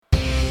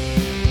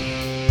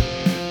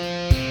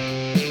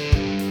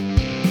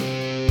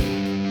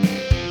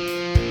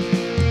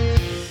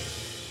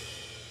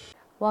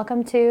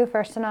Welcome to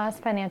First and Oz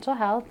Financial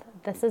Health.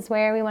 This is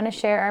where we want to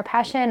share our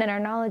passion and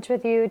our knowledge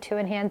with you to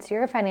enhance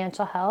your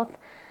financial health.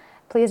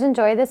 Please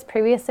enjoy this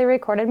previously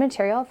recorded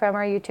material from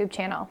our YouTube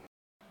channel.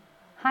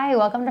 Hi,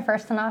 welcome to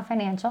First and Oz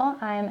Financial.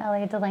 I'm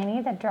Ellie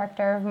Delaney, the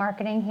Director of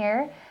Marketing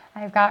here.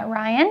 I've got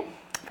Ryan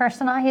First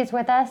and Oz. He's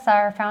with us,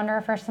 our founder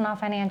of First and Oz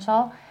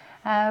Financial.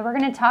 We're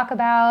going to talk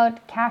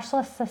about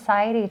cashless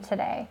society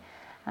today.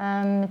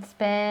 It's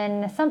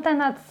been something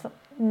that's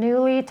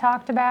newly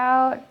talked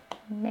about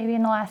maybe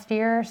in the last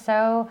year or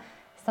so.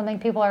 Something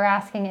people are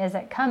asking, is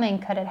it coming?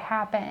 Could it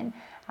happen?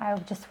 I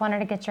just wanted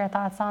to get your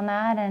thoughts on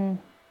that and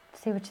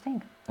see what you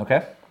think.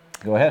 Okay,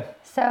 go ahead.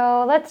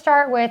 So let's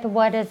start with,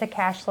 what is a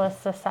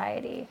cashless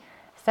society?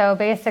 So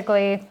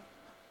basically,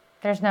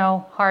 there's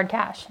no hard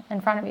cash in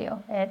front of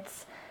you.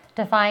 It's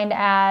defined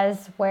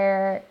as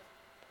where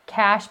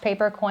cash,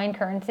 paper, coin,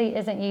 currency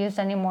isn't used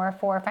anymore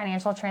for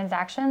financial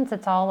transactions.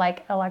 It's all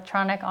like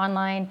electronic,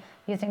 online,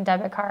 using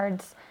debit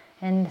cards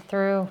and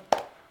through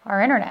our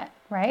internet,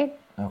 right?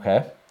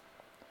 Okay.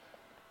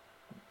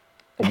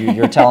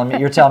 You're telling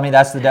me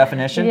that's the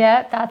definition?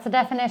 Yeah, that's the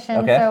definition.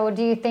 Okay. So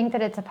do you think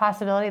that it's a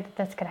possibility that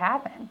this could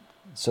happen?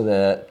 So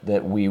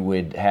that we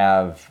would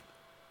have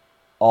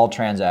all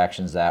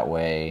transactions that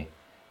way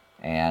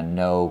and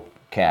no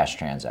cash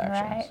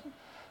transactions.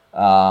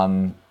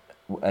 Right.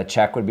 A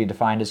check would be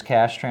defined as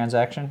cash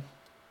transaction?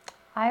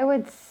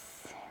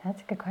 That's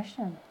a good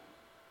question.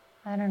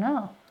 I don't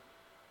know.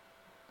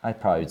 I'd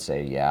probably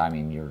say, yeah. I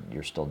mean,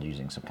 you're still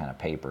using some kind of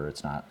paper.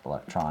 It's not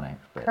electronic.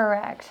 But.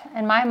 Correct.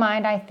 In my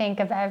mind, I think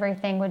of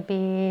everything would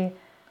be,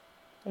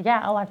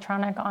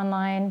 electronic,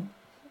 online,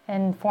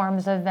 in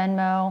forms of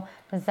Venmo,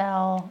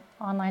 Zelle,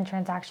 online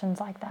transactions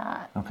like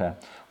that. Okay.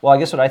 Well, I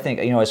guess what I think,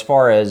 as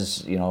far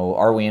as,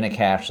 are we in a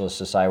cashless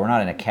society? We're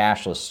not in a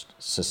cashless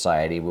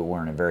society, but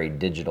we're in a very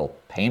digital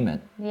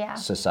payment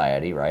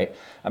society, right?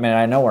 I mean,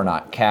 I know we're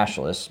not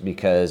cashless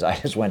because I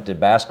just went to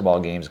basketball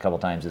games a couple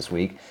times this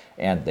week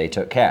and they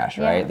took cash,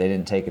 right? They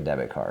didn't take a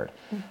debit card.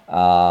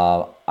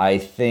 I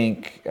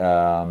think,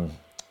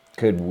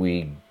 could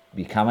we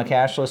become a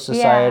cashless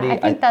society? Yeah, I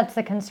think that's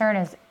the concern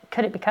is,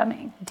 could it be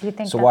coming? Do you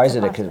think so? That's Why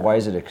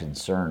is it a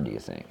concern, do you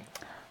think?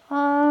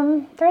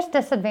 There's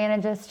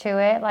disadvantages to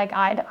it. Like,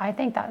 I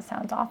think that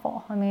sounds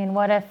awful. I mean,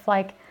 what if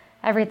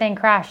everything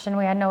crashed and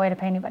we had no way to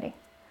pay anybody?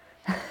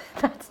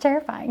 That's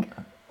terrifying.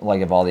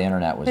 Like if all the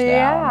internet was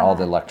down, all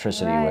the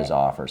electricity was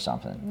off or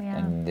something,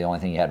 and the only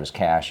thing you had was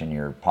cash in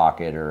your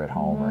pocket or at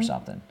home or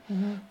something.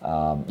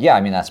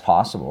 I mean, that's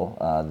possible.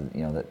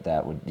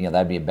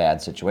 That'd be a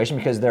bad situation,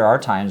 because there are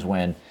times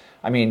when,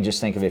 I mean,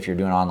 just think of if you're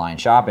doing online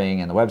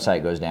shopping and the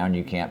website goes down,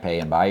 you can't pay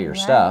and buy your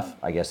stuff.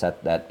 I guess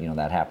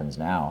that happens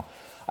now.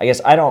 I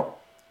guess I don't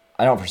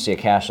foresee a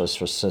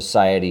cashless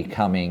society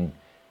coming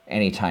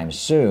anytime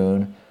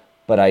soon,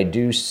 but I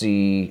do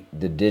see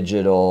the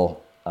digital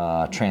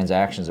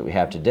transactions that we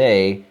have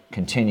today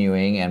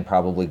continuing and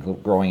probably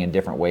growing in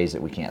different ways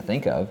that we can't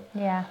think of.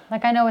 Yeah,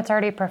 like I know it's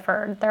already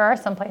preferred. There are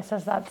some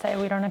places that say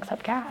we don't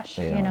accept cash.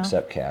 They don't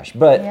accept cash,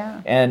 but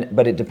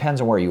it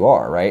depends on where you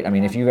are, right? I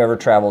mean, if you've ever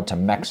traveled to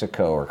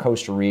Mexico or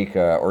Costa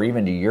Rica or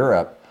even to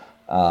Europe,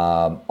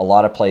 a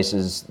lot of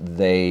places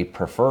they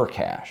prefer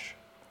cash,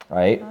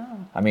 right? Oh.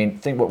 I mean,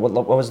 think what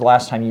was the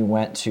last time you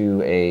went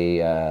to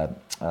a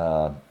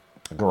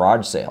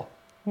garage sale?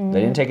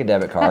 They didn't take a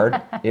debit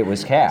card. It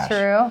was cash.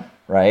 True.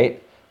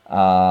 Right?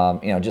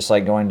 Just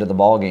like going to the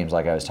ball games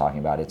like I was talking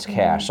about, it's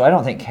cash. So I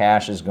don't think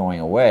cash is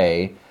going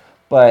away,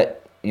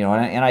 but,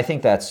 and I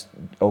think that's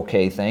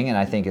okay thing, and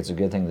I think it's a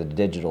good thing that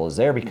digital is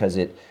there because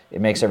it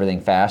makes everything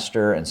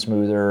faster and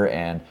smoother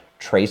and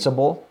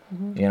traceable.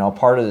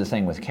 Part of the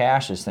thing with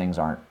cash is things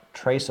aren't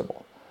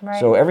traceable. Right.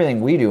 So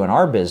everything we do in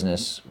our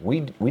business,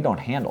 we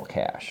don't handle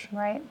cash.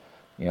 Right.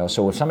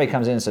 So if somebody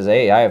comes in and says,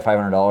 hey, I have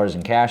 $500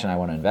 in cash and I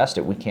want to invest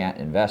it, we can't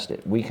invest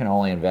it. We can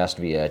only invest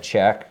via a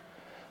check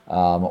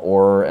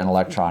or an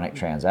electronic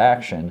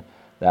transaction.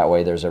 That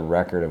way there's a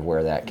record of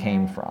where that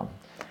came from.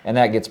 And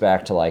that gets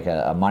back to like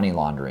a money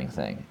laundering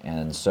thing.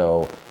 And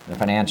so in the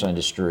financial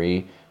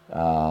industry,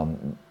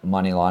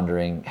 money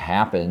laundering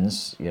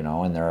happens,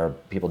 and there are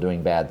people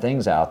doing bad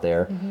things out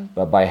there.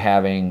 But by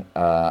having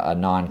a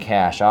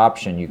non-cash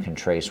option, you can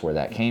trace where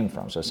that came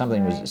from. So if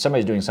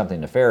somebody's doing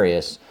something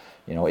nefarious,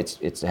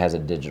 it has a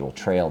digital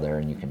trail there,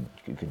 and you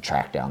can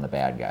track down the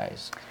bad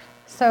guys.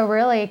 So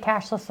really,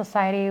 cashless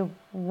society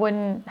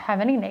wouldn't have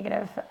any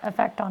negative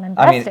effect on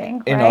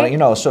investing,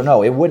 right? So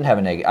no, it wouldn't have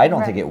a negative. I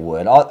don't think it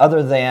would.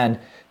 Other than,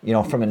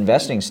 from an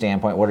investing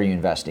standpoint, what are you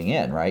investing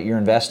in, right? You're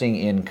investing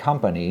in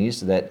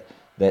companies that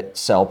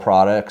sell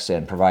products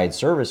and provide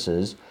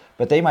services,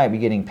 but they might be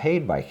getting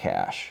paid by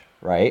cash,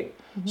 right?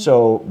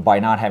 So by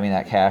not having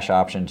that cash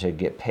option to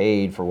get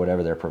paid for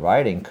whatever they're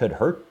providing could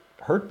hurt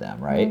them,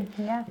 right?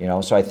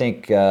 So I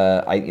think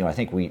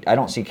I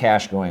don't see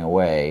cash going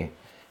away,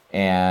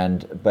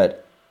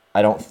 but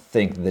I don't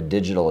think the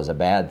digital is a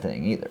bad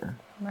thing either.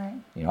 Right.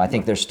 I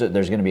think there's going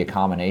to be a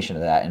combination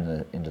of that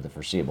into the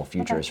foreseeable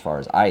future, as far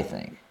as I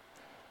think.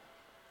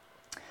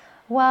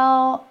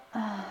 Well,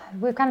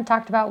 we've kind of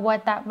talked about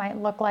what that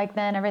might look like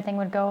then. Everything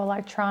would go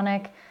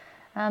electronic.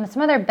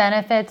 Some other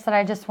benefits that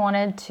I just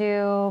wanted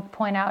to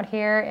point out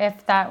here,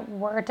 if that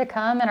were to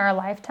come in our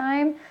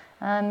lifetime,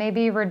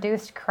 maybe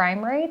reduced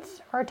crime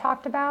rates are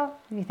talked about.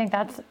 Do you think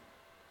that's...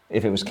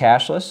 If it was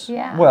cashless?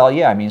 Yeah. Well,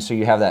 yeah, I mean, so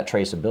you have that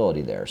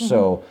traceability there.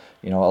 So,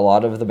 a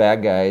lot of the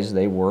bad guys,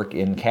 they work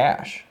in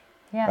cash.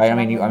 Yeah, right?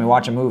 I mean,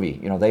 watch a movie.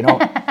 They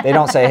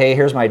don't say, "Hey,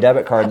 here's my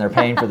debit card," and they're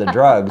paying for the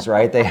drugs,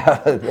 right? They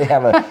have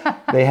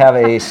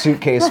a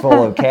suitcase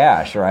full of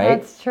cash, right?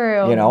 That's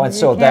true. And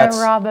so you can't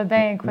rob a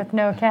bank with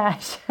no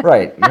cash.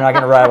 Right. You're not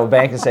going to rob a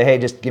bank and say, "Hey,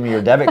 just give me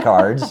your debit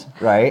cards,"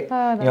 right?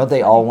 Oh,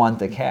 they all want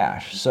the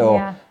cash.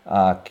 So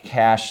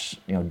cash,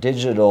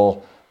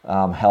 digital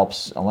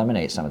helps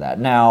eliminate some of that.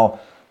 Now,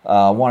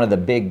 one of the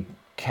big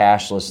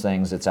cashless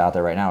things that's out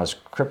there right now is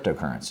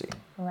cryptocurrency.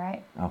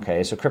 Right.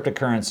 Okay, so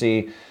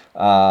cryptocurrency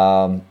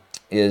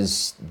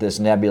is this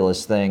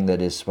nebulous thing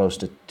that is supposed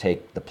to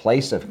take the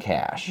place of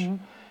cash.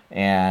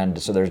 And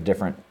so there's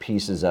different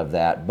pieces of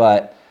that,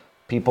 but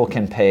people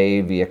can pay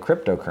via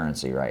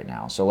cryptocurrency right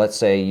now. So let's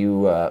say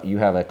you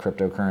have a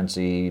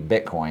cryptocurrency,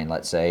 Bitcoin,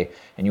 let's say,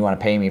 and you want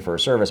to pay me for a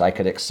service, I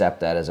could accept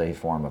that as a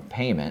form of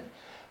payment.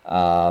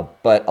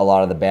 But a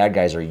lot of the bad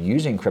guys are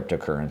using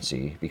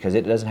cryptocurrency because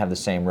it doesn't have the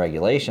same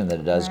regulation that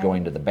it does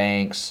going to the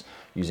banks,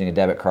 using a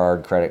debit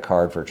card, credit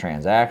card for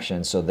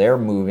transactions. So they're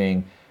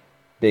moving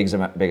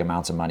big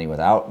amounts of money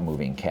without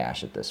moving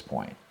cash at this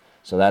point.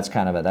 So that's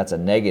that's a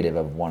negative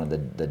of one of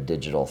the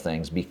digital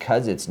things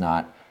because it's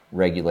not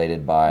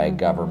regulated by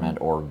government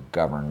or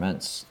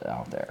governments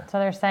out there. So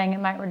they're saying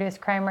it might reduce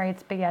crime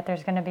rates, but yet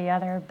there's going to be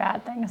other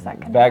bad things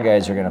that can Bad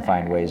guys are going to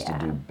find ways to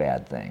do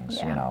bad things,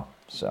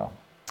 so.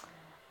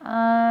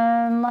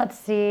 Let's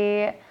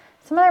see.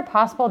 Some other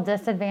possible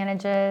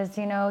disadvantages,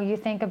 you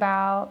think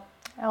about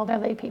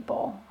elderly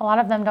people. A lot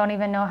of them don't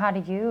even know how to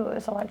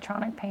use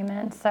electronic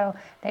payments, so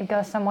they'd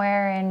go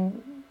somewhere and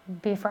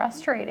be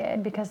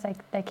frustrated because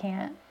they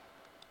can't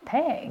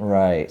pay.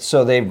 Right.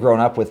 So they've grown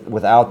up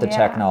without the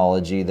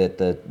technology that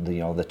the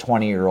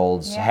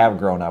 20-year-olds have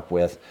grown up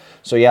with.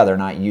 So they're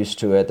not used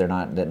to it. They're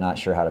not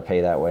sure how to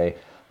pay that way.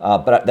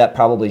 But that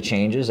probably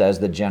changes as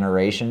the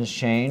generations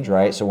change,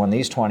 right? So when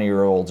these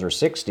 20-year-olds are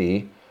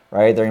 60,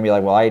 right, they're going to be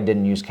like, well, I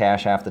didn't use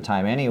cash half the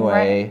time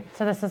anyway. Right.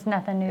 So this is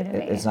nothing new to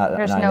me. It's not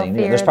There's anything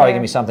new. There's probably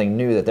going to be something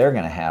new that they're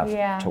going to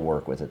have to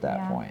work with at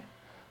that point.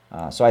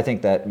 So I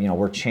think that,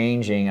 we're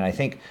changing, and I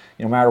think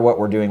no matter what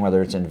we're doing,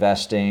 whether it's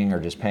investing or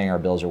just paying our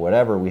bills or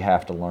whatever, we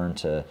have to learn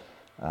to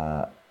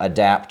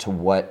adapt to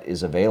what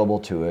is available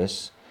to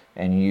us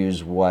and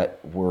use what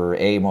we're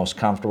A, most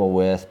comfortable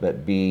with,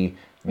 but B,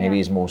 maybe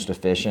is most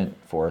efficient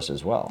for us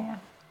as well. Yeah.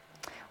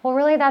 Well,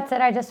 really, that's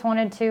it. I just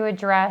wanted to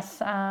address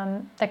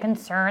the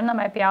concern that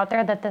might be out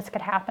there that this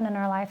could happen in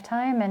our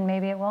lifetime, and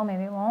maybe it will,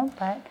 maybe it won't.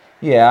 But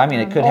yeah, I mean,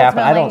 it could happen.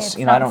 I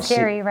don't, I don't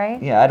scary, see,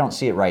 right? Yeah, I don't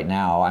see it right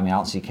now. I mean, I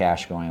don't see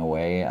cash going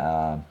away.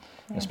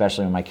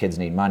 Especially when my kids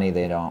need money,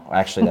 they don't.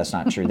 Actually, that's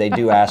not true. They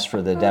do ask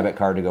for the debit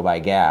card to go buy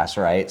gas,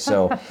 right?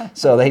 So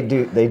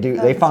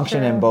they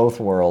function in both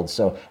worlds.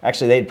 So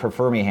actually, they'd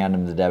prefer me hand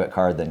them the debit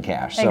card than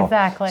cash. So,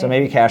 exactly. So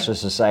maybe cashless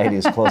society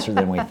is closer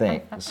than we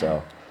think.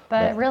 So,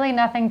 but really,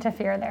 nothing to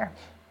fear there.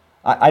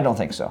 I don't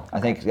think so.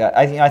 I think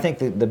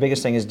the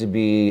biggest thing is to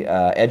be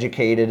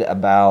educated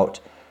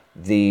about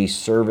the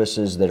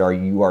services that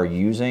you are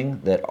using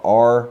that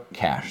are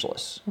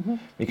cashless,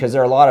 because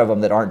there are a lot of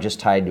them that aren't just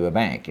tied to a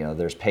bank.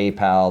 There's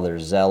PayPal,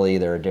 there's Zelle,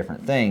 there are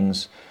different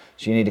things.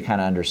 So you need to kind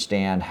of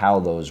understand how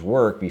those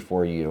work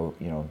before you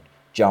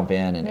jump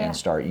in and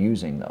start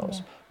using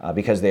those,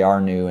 because they are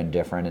new and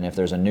different. And if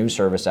there's a new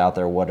service out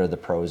there, what are the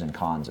pros and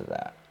cons of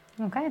that?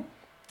 Okay.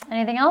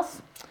 Anything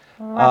else?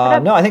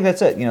 No, I think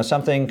that's it.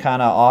 Something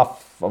kind of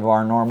off of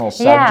our normal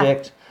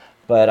subject.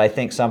 But I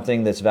think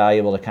something that's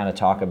valuable to kind of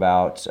talk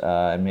about,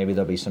 and maybe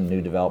there'll be some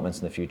new developments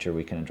in the future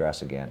we can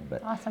address again.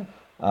 But awesome.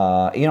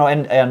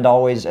 And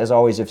always, as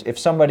always, if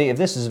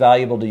this is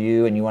valuable to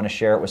you and you want to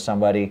share it with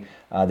somebody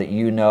that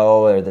you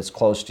know or that's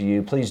close to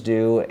you, please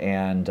do.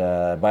 And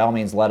by all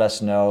means, let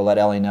us know, let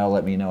Ellie know,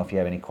 let me know if you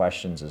have any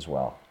questions as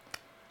well.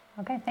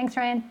 Okay, thanks,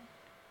 Ryan.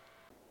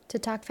 To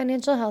talk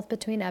financial health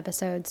between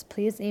episodes,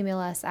 please email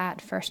us at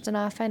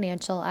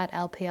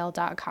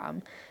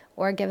firstanofffinancial@lpl.com.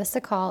 or give us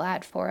a call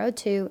at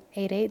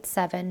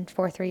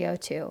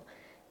 402-887-4302.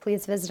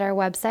 Please visit our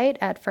website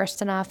at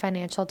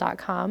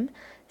firstanofffinancial.com,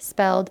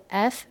 spelled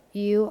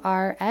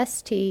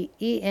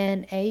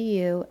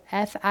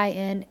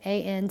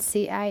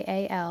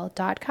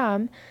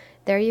FURSTENAUFINANCIAL.com.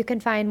 There you can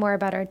find more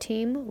about our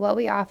team, what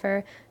we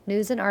offer,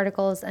 news and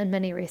articles, and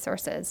many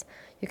resources.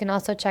 You can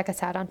also check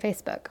us out on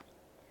Facebook.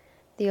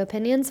 The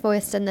opinions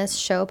voiced in this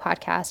show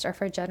podcast are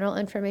for general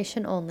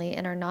information only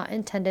and are not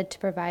intended to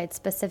provide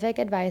specific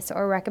advice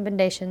or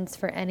recommendations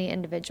for any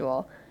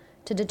individual.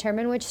 To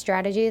determine which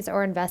strategies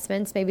or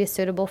investments may be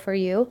suitable for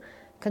you,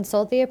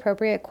 consult the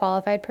appropriate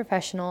qualified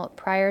professional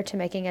prior to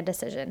making a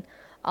decision.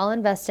 All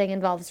investing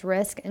involves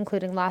risk,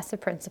 including loss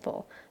of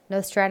principal.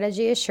 No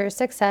strategy assures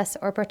success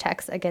or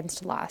protects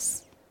against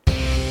loss.